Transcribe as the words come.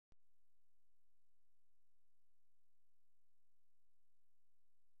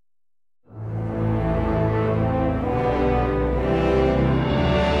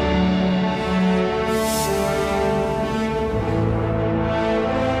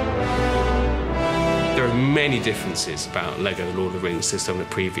are many differences about LEGO The Lord of the Rings to some of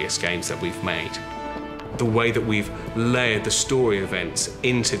the previous games that we've made. The way that we've layered the story events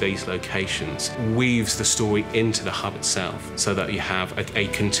into these locations weaves the story into the hub itself so that you have a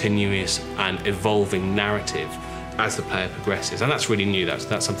continuous and evolving narrative as the player progresses. And that's really new.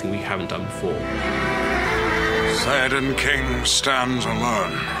 That's something we haven't done before. Theoden King stands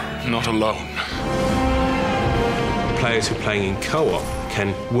alone, not alone. Players who are playing in co-op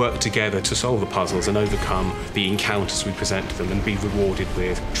can work together to solve the puzzles and overcome the encounters we present to them and be rewarded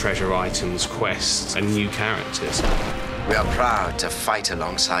with treasure items, quests and new characters. We are proud to fight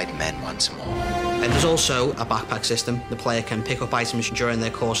alongside men once more. And there's also a backpack system. The player can pick up items during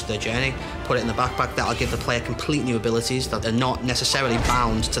their course of their journey, put it in the backpack. That'll give the player complete new abilities that are not necessarily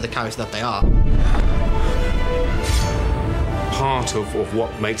bound to the character that they are. Part of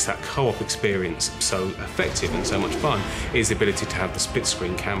what makes that co-op experience so effective and so much fun is the ability to have the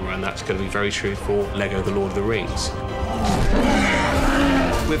split-screen camera, and that's going to be very true for LEGO The Lord of the Rings.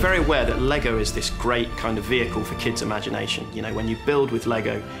 We're very aware that LEGO is this great kind of vehicle for kids' imagination. You know, when you build with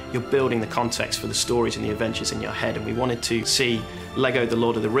LEGO, you're building the context for the stories and the adventures in your head, and we wanted to see LEGO The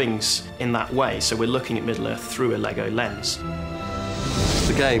Lord of the Rings in that way, so we're looking at Middle-earth through a LEGO lens.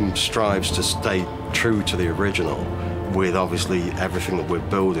 The game strives to stay true to the original. With obviously everything that we're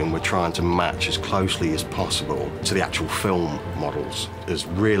building, we're trying to match as closely as possible to the actual film models. As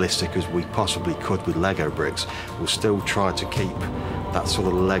realistic as we possibly could with Lego bricks, we'll still try to keep that sort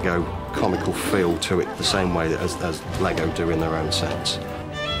of Lego comical feel to it the same way as Lego do in their own sets.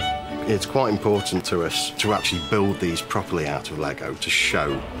 It's quite important to us to actually build these properly out of Lego to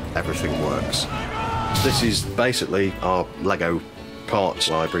show everything works. This is basically our Lego parts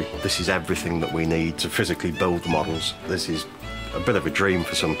library. This is everything that we need to physically build the models. This is a bit of a dream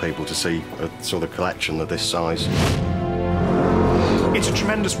for some people to see a sort of collection of this size. It's a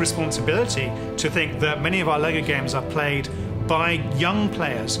tremendous responsibility to think that many of our LEGO games are played by young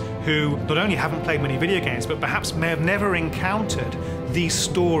players who not only haven't played many video games, but perhaps may have never encountered these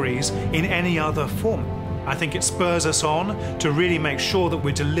stories in any other form. I think it spurs us on to really make sure that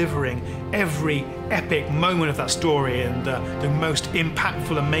we're delivering every epic moment of that story in the most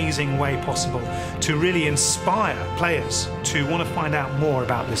impactful, amazing way possible to really inspire players to want to find out more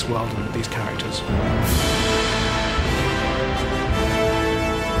about this world and these characters.